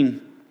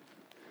 13,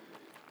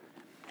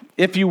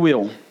 if you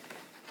will.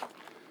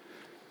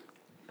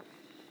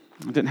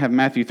 I didn't have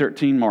Matthew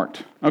 13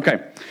 marked.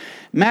 Okay.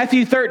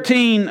 Matthew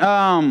 13,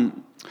 I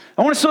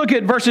want us to look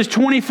at verses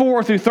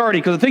 24 through 30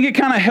 because I think it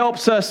kind of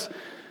helps us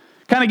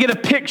kind of get a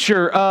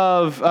picture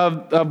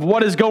of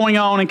what is going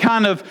on and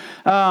kind of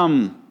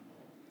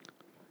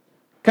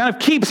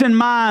keeps in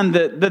mind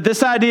that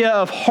this idea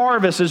of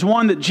harvest is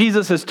one that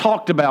Jesus has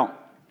talked about.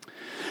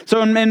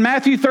 So in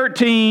Matthew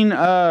 13,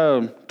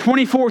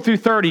 24 through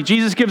 30,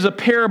 Jesus gives a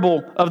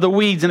parable of the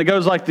weeds, and it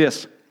goes like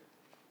this.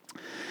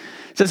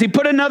 It says, he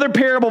put another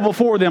parable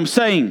before them,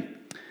 saying,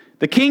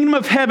 the kingdom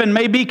of heaven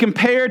may be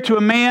compared to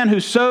a man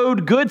who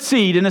sowed good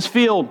seed in his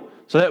field.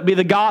 So that would be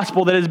the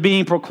gospel that is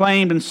being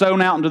proclaimed and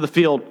sown out into the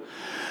field.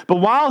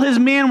 But while his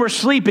men were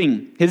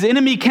sleeping, his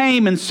enemy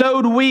came and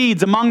sowed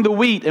weeds among the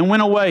wheat and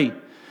went away.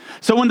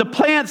 So when the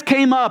plants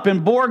came up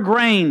and bore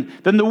grain,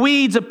 then the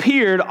weeds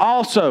appeared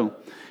also.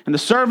 And the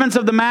servants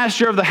of the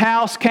master of the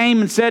house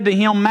came and said to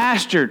him,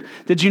 Master,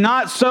 did you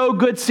not sow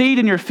good seed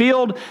in your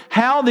field?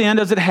 How then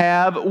does it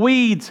have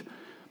weeds?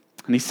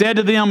 And he said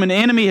to them, an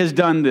enemy has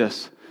done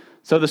this.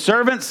 So the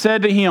servants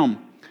said to him,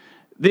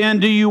 then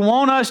do you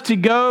want us to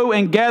go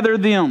and gather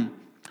them?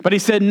 But he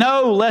said,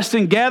 no, lest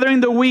in gathering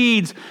the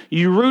weeds,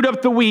 you root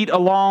up the wheat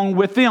along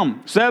with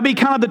them. So that'll be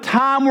kind of the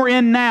time we're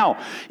in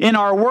now. In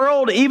our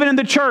world, even in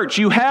the church,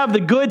 you have the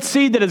good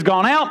seed that has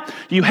gone out.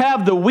 You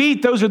have the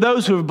wheat. Those are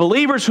those who are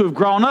believers who have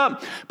grown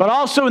up. But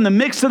also in the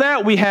mix of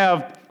that, we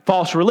have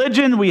false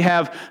religion. We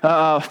have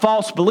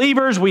false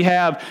believers. We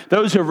have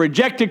those who have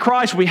rejected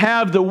Christ. We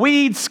have the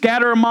weeds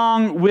scattered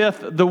among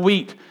with the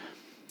wheat.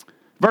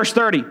 Verse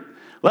 30.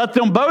 Let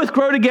them both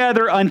grow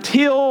together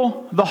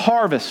until the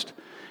harvest.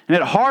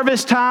 And at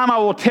harvest time I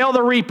will tell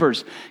the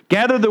reapers,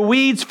 gather the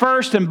weeds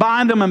first and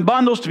bind them in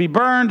bundles to be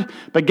burned,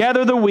 but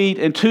gather the wheat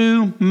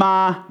into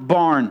my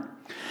barn.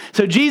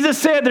 So Jesus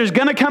said there's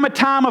going to come a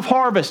time of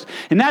harvest.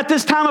 And at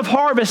this time of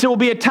harvest, it will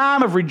be a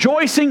time of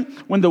rejoicing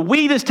when the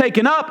wheat is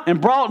taken up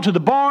and brought into the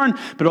barn.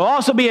 But it will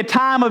also be a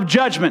time of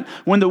judgment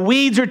when the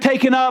weeds are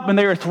taken up and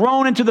they are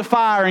thrown into the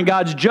fire and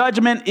God's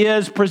judgment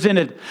is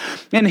presented.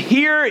 And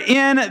here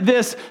in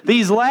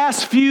these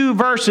last few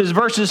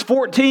verses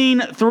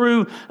 14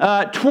 through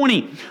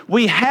 20,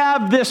 we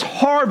have this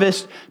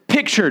harvest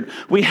pictured.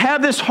 We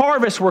have this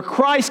harvest where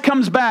Christ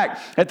comes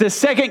back at the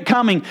second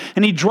coming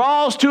and he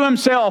draws to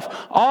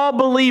himself all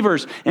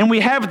believers. And we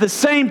have at the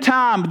same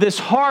time this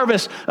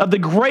harvest of the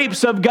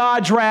grapes of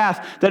God's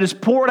wrath that is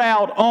poured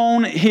out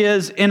on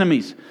his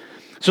enemies.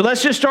 So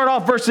let's just start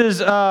off verses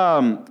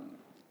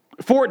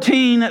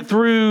 14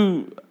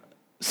 through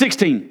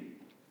 16.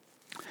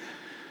 It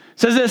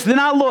says this, then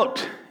I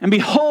looked and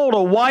behold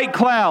a white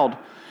cloud,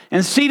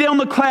 and seated on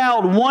the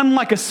cloud, one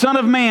like a son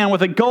of man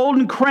with a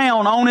golden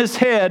crown on his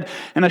head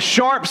and a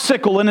sharp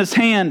sickle in his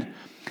hand.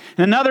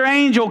 And another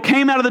angel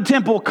came out of the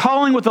temple,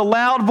 calling with a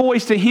loud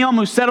voice to him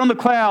who sat on the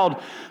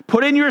cloud,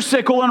 put in your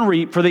sickle and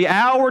reap, for the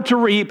hour to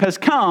reap has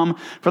come,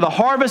 for the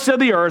harvest of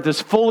the earth is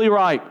fully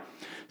ripe.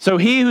 So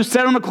he who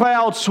sat on the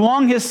cloud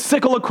swung his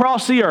sickle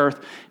across the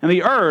earth, and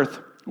the earth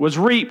was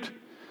reaped.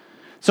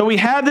 So we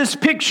have this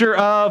picture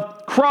of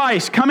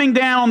Christ coming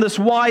down on this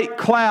white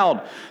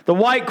cloud. The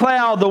white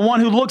cloud, the one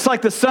who looks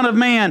like the Son of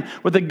Man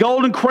with a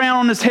golden crown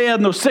on his head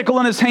and a sickle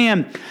in his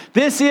hand.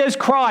 This is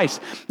Christ.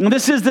 And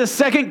this is the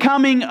second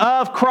coming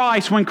of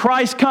Christ when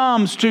Christ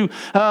comes to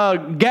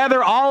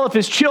gather all of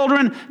his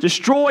children,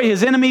 destroy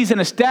his enemies, and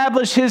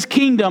establish his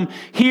kingdom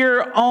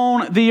here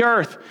on the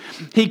earth.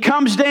 He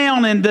comes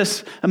down and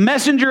this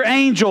messenger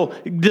angel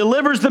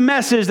delivers the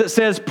message that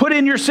says, put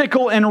in your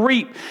sickle and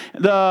reap.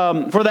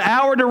 For the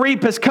hour to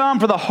reap has come,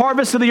 for the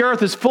harvest of the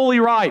earth is fully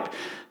ripe.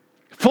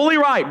 Fully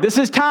ripe. This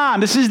is time.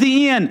 This is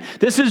the end.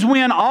 This is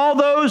when all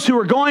those who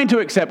are going to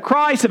accept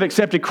Christ have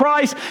accepted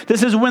Christ.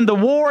 This is when the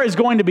war is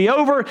going to be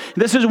over.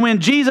 This is when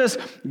Jesus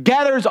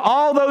gathers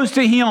all those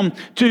to him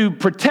to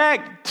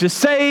protect, to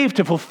save,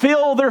 to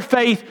fulfill their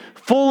faith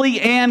fully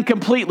and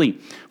completely.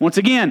 Once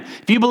again,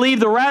 if you believe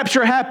the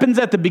rapture happens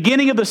at the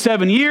beginning of the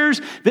 7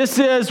 years, this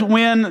is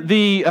when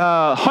the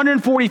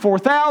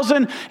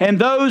 144,000 and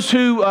those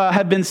who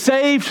have been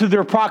saved through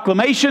their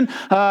proclamation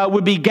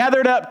would be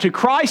gathered up to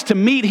Christ to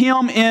meet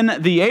him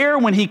in the air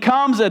when he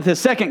comes at his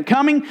second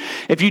coming.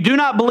 If you do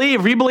not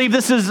believe, if you believe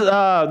this is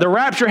the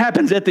rapture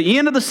happens at the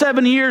end of the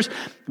 7 years,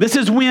 this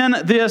is when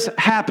this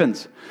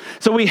happens.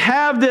 So we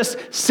have this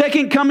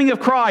second coming of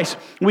Christ.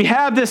 We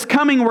have this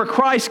coming where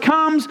Christ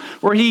comes,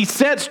 where he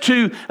sets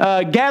to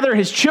gather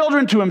his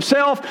children to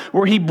himself,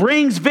 where he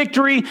brings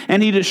victory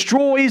and he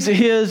destroys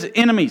his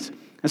enemies.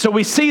 And so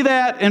we see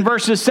that in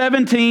verses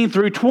 17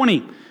 through 20.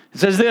 It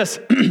says this,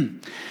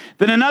 Then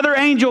another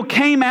angel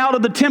came out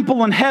of the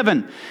temple in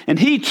heaven, and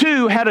he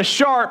too had a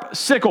sharp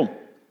sickle.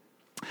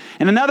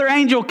 And another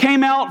angel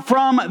came out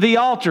from the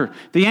altar,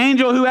 the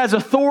angel who has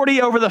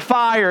authority over the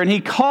fire, and he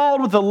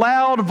called with a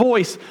loud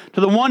voice to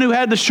the one who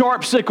had the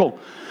sharp sickle,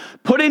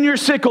 put in your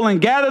sickle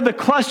and gather the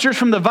clusters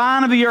from the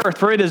vine of the earth,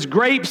 for its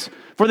grapes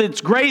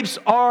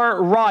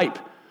are ripe.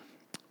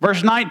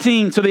 Verse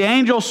 19, so the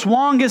angel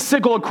swung his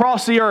sickle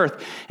across the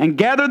earth and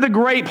gathered the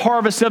grape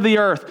harvest of the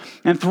earth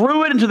and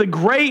threw it into the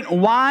great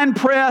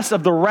winepress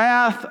of the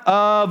wrath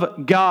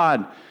of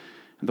God.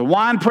 The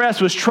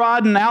winepress was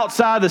trodden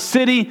outside the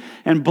city,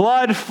 and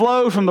blood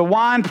flowed from the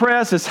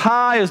winepress as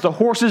high as the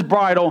horse's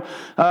bridle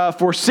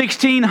for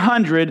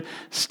 1,600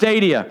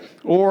 stadia,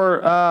 or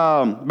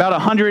about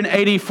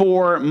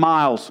 184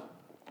 miles.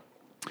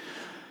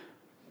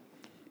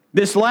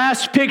 This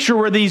last picture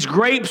where these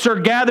grapes are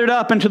gathered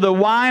up into the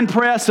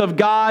winepress of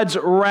God's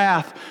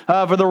wrath,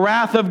 for the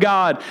wrath of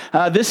God.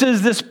 This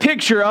is this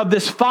picture of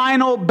this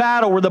final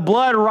battle where the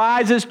blood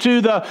rises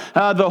to the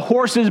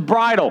horse's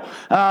bridle.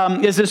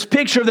 Is this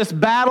picture of this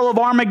battle of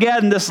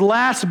Armageddon, this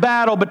last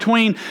battle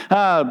between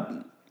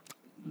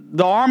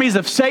the armies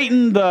of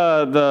Satan,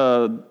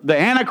 the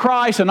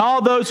Antichrist, and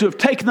all those who have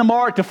taken the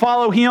mark to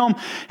follow him,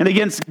 and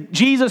against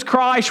Jesus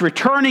Christ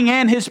returning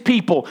and his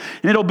people.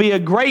 And it'll be a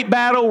great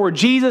battle where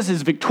Jesus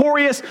is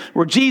victorious,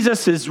 where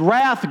Jesus'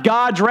 wrath,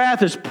 God's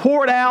wrath, is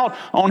poured out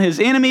on his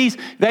enemies.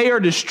 They are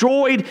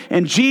destroyed,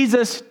 and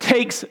Jesus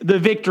takes the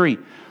victory.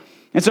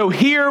 And so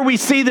here we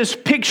see this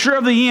picture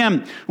of the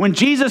end when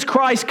Jesus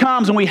Christ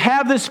comes, and we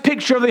have this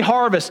picture of the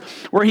harvest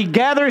where he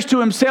gathers to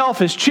himself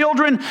his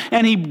children,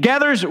 and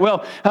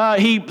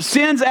he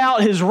sends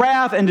out his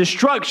wrath and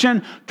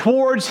destruction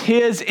towards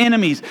his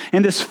enemies.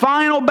 And this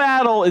final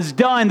battle is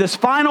done. This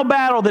final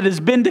battle that has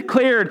been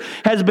declared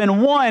has been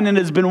won, and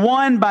has been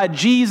won by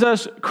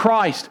Jesus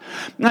Christ.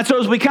 And so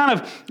as we kind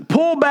of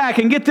pull back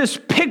and get this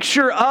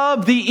picture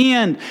of the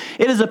end,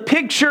 it is a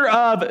picture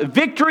of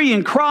victory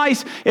in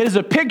Christ. It is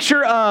a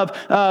picture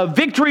of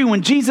victory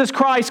when Jesus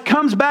Christ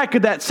comes back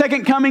at that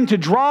second coming to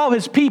draw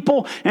his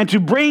people and to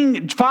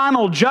bring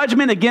final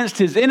judgment against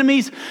his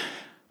enemies.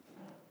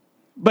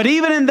 But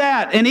even in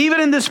that, and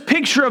even in this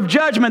picture of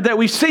judgment that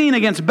we've seen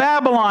against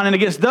Babylon and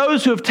against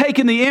those who have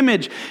taken the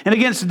image and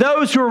against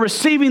those who are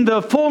receiving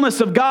the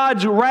fullness of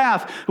God's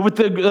wrath with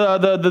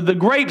the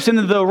grapes and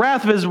the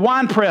wrath of his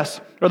winepress,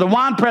 or the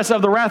winepress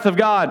of the wrath of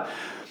God,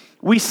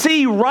 we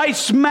see right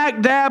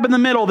smack dab in the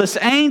middle this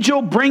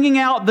angel bringing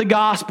out the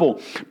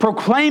gospel,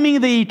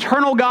 proclaiming the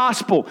eternal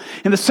gospel.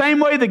 In the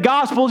same way the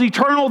gospel is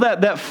eternal,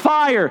 that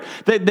fire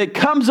that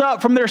comes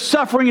up from their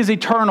suffering is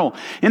eternal.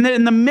 And that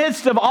in the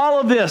midst of all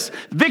of this,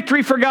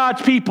 victory for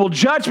God's people,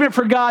 judgment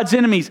for God's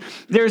enemies,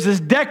 there's this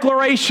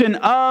declaration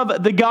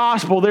of the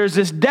gospel. There's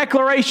this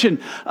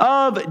declaration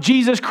of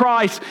Jesus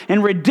Christ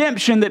and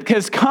redemption that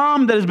has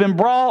come, that has been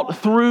brought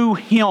through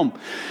him.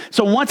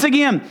 So once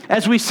again,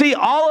 as we see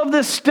all of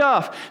this stuff,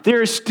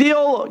 there is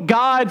still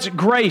God's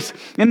grace.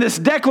 And this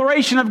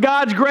declaration of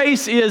God's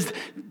grace is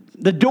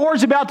the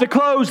door's about to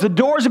close, the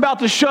door's about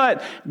to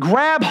shut.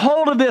 Grab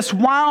hold of this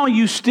while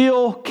you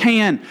still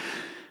can.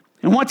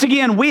 And once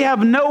again, we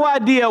have no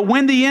idea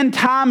when the end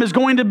time is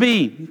going to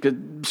be. It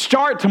could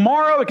start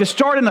tomorrow, it could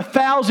start in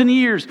 1,000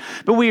 years.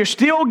 But we are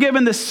still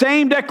given the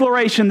same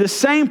declaration, the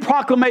same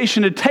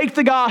proclamation to take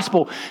the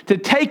gospel, to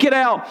take it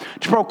out,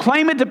 to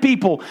proclaim it to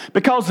people.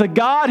 Because the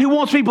God who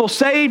wants people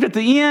saved at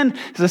the end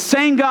is the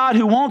same God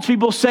who wants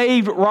people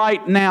saved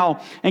right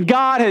now. And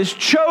God has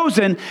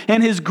chosen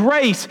in his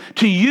grace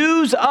to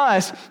use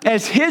us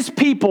as his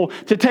people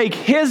to take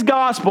his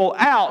gospel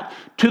out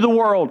to the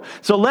world.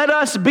 So let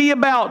us be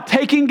about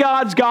taking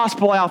God's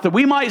gospel out, that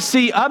we might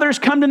see others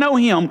come to know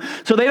him,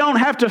 so they don't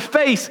have to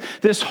face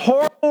this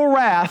horrible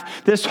wrath,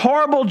 this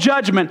horrible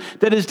judgment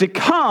that is to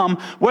come,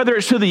 whether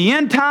it's through the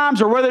end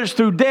times or whether it's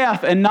through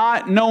death and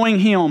not knowing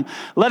him.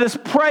 Let us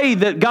pray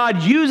that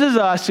God uses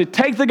us to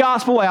take the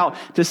gospel out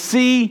to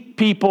see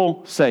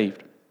people saved.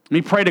 Let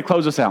me pray to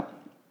close us out.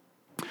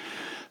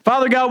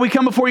 Father God, we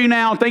come before you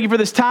now and thank you for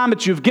this time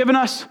that you've given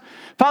us.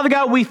 Father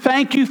God, we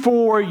thank you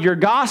for your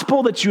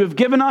gospel that you have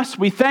given us.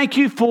 We thank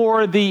you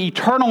for the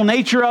eternal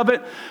nature of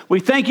it.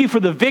 We thank you for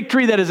the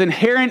victory that is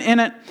inherent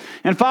in it.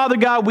 And Father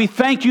God, we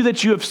thank you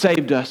that you have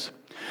saved us.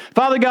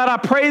 Father God, I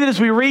pray that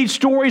as we read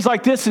stories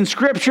like this in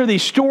Scripture,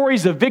 these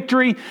stories of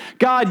victory,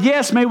 God,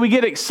 yes, may we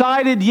get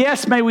excited.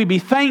 Yes, may we be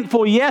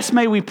thankful. Yes,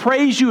 may we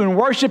praise you and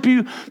worship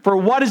you for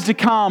what is to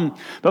come.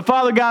 But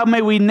Father God,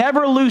 may we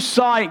never lose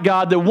sight,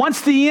 God, that once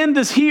the end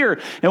is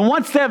here and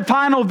once that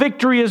final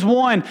victory is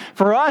won,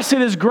 for us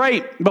it is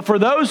great. But for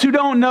those who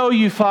don't know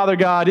you, Father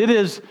God, it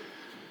is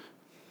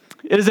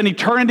an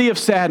eternity of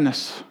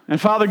sadness. And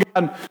Father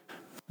God,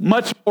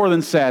 much more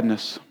than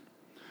sadness.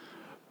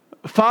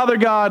 Father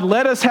God,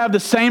 let us have the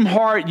same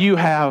heart you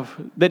have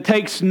that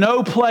takes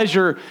no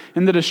pleasure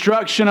in the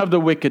destruction of the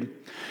wicked.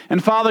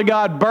 And Father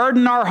God,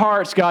 burden our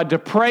hearts, God, to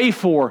pray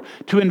for,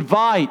 to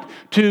invite,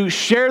 to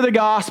share the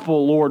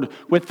gospel, Lord,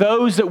 with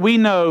those that we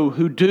know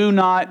who do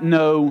not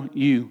know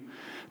you.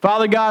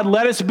 Father God,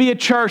 let us be a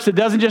church that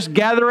doesn't just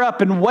gather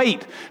up and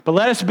wait, but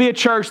let us be a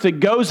church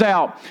that goes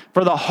out,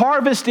 for the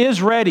harvest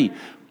is ready.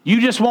 You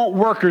just want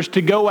workers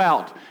to go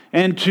out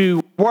and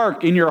to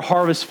work in your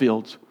harvest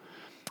fields.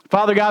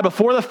 Father God,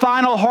 before the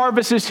final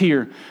harvest is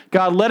here,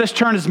 God, let us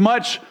turn as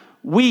much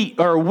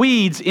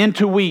weeds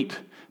into wheat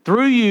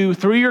through you,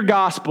 through your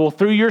gospel,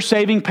 through your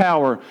saving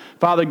power,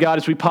 Father God,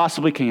 as we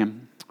possibly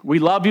can. We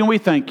love you and we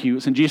thank you.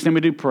 It's in Jesus' name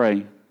we do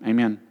pray.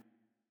 Amen.